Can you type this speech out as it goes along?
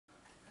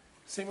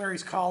St.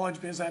 Mary's College,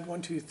 Biz Ad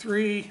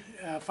 123,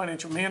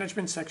 Financial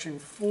Management, Section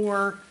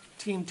 4,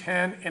 Team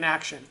 10, in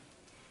action.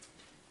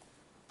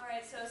 All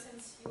right, so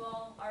since you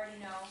all already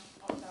know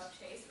all about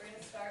Chase, we're going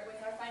to start with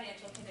our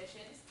financial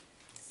conditions.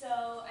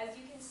 So as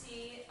you can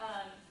see,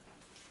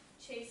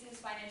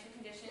 Chase's financial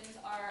conditions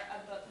are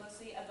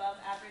mostly above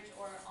average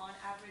or on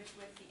average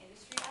with the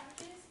industry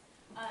averages.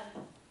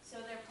 So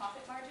their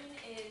profit margin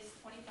is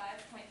 25.48,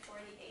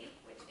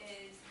 which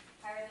is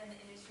higher than the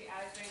industry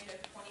average range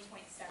of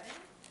 20.7.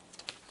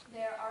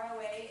 Their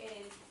ROA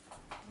is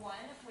 1,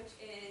 which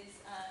is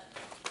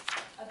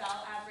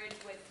about average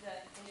with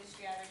the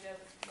industry average of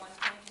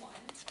 1.1.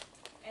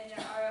 And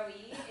their ROE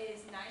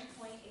is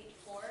 9.84,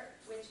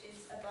 which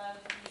is above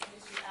the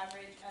industry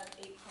average of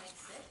 8.6.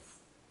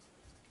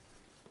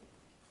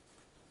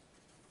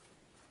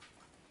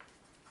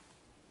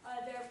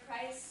 Their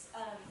price,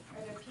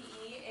 or their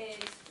PE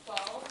is 12,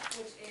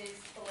 which is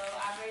below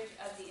average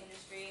of the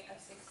industry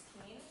of 16.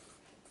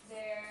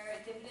 Their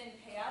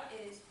dividend payout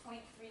is 0.32,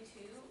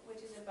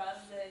 which is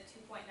above the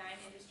 2.9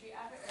 industry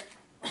average,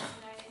 or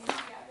 0.29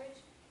 industry average.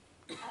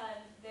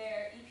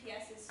 Their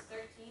EPS is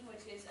 13,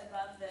 which is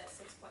above the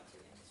 6.2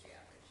 industry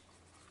average.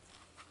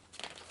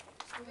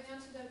 Moving on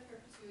to the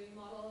perpetuity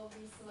model,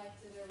 we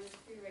selected a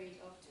risk-free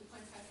rate of 2.5%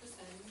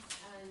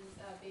 and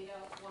beta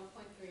of 1.3.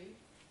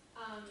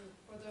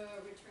 For the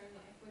return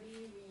on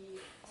equity, we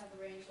have a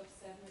range of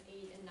 7,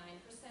 8, and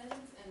 9%,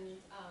 and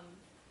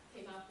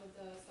came up with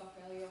a stock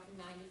value of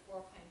 94.5%,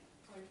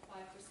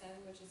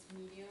 which is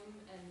medium,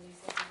 and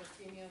leaves us with a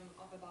premium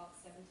of about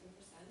 17%.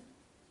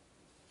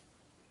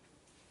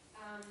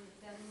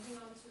 Then moving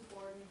on to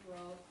board and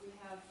growth, we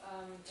have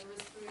a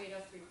risk-free rate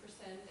of 3%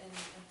 and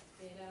a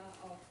beta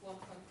of 1.3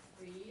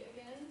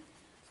 again.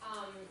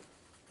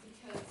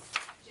 Because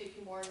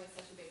JP Morgan is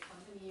such a big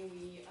company,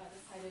 we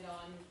decided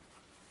on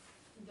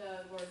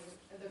the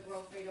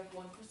growth rate of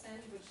 1%,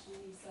 which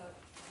leaves us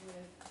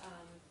with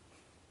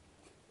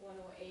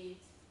 108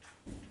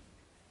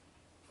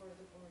 for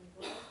the board and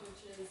growth,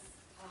 which is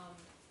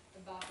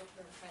about the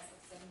current price of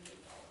 $78.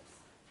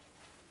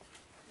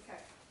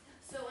 Okay.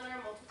 So in our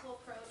multiple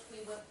approach,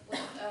 we went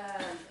with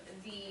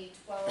the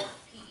 12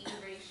 PE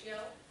ratio,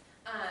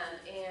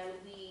 and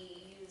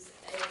we use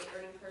a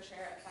earning per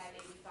share at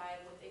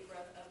 $5.85 with a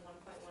growth of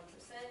 1.1%,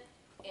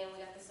 and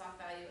we got the stock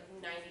value of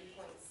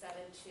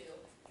 90.72,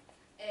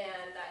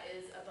 and that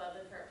is above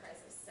the current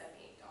price of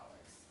 $78.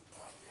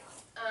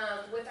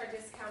 With our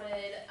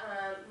discounted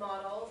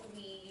model,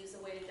 we use a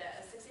weighted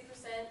debt of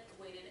 60%,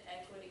 weighted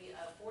equity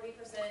of 40%,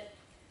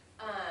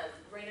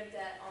 rate of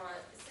debt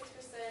on 6%,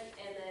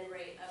 and then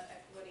rate of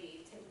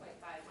equity 10.5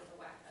 with a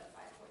WACC of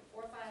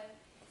 5.45.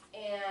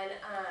 And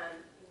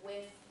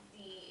with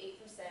the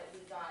 8%, we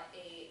got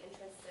a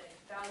intrinsic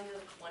value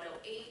of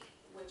 108,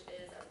 which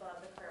is above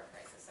the current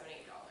price of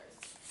 $78.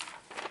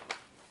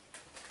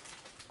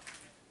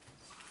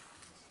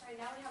 All right,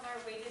 now we have our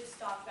weighted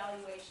stock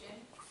valuation.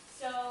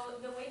 So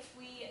the weights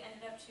we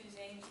ended up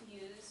choosing to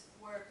use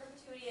were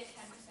perpetuity at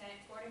 10%,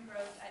 board and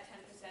growth at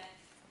 10%,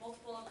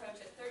 multiple approach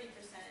at 30%,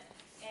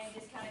 and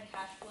discounted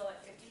cash flow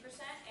at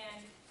 50%.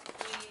 And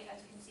we,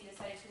 as you can see,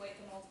 decided to weight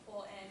the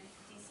multiple and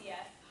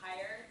DCF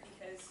higher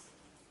because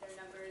their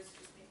numbers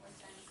just make more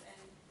sense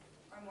and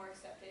are more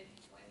accepted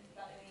when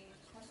valuing a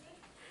company.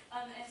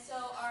 And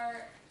so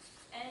our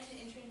end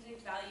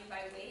intrinsic value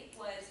by weight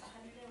was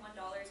 $101.30.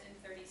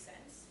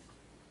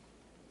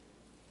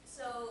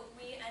 So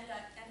we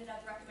ended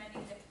up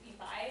recommending that we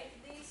buy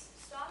these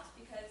stocks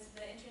because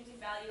the intrinsic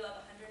value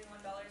of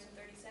 $101.30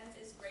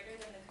 is greater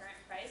than the current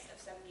price of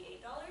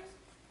 $78.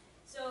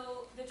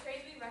 So the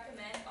trades we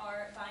recommend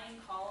are buying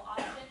call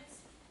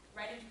options,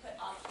 write-in put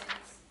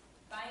options,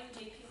 buying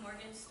JP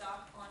Morgan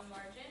stock on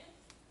margin,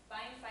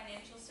 buying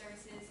financial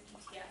services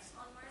ETFs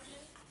on margin,